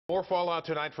More fallout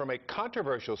tonight from a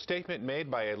controversial statement made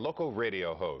by a local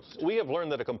radio host. We have learned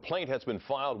that a complaint has been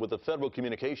filed with the Federal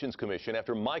Communications Commission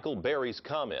after Michael Berry's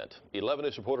comment. 11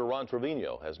 News reporter Ron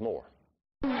Trevino has more.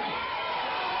 Calm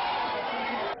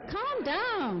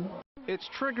down. It's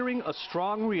triggering a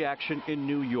strong reaction in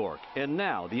New York. And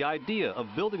now the idea of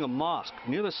building a mosque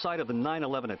near the site of the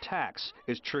 9/11 attacks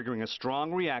is triggering a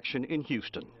strong reaction in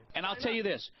Houston. And I'll tell you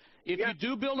this, if you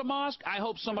do build a mosque, I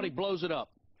hope somebody blows it up.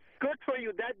 Good for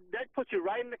you. That puts you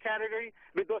right in the category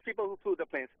with those people who flew the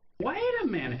planes. Wait a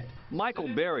minute. Michael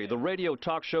Berry, the radio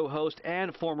talk show host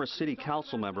and former city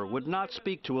council member, would not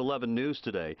speak to 11 News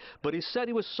today, but he said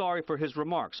he was sorry for his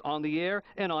remarks on the air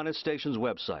and on his station's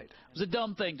website. It was a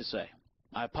dumb thing to say.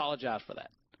 I apologize for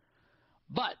that.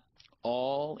 But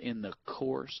all in the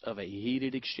course of a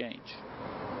heated exchange.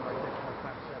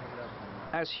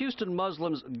 As Houston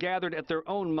Muslims gathered at their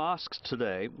own mosques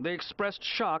today, they expressed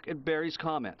shock at Berry's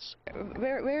comments.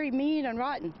 Very, very mean and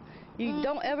rotten. You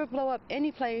don't ever blow up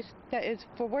any place that is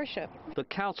for worship. The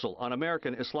Council on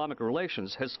American Islamic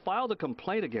Relations has filed a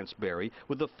complaint against Berry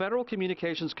with the Federal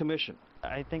Communications Commission.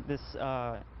 I think this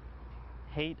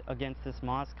hate against this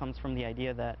mosque comes from the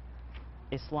idea that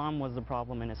Islam was the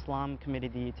problem and Islam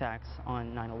committed the attacks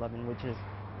on 9/11, which is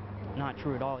not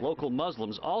true at all. Local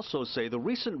Muslims also say the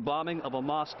recent bombing of a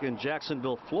mosque in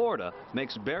Jacksonville, Florida,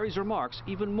 makes Berry's remarks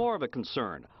even more of a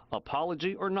concern,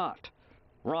 apology or not.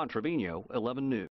 Ron Trevino, 11 News.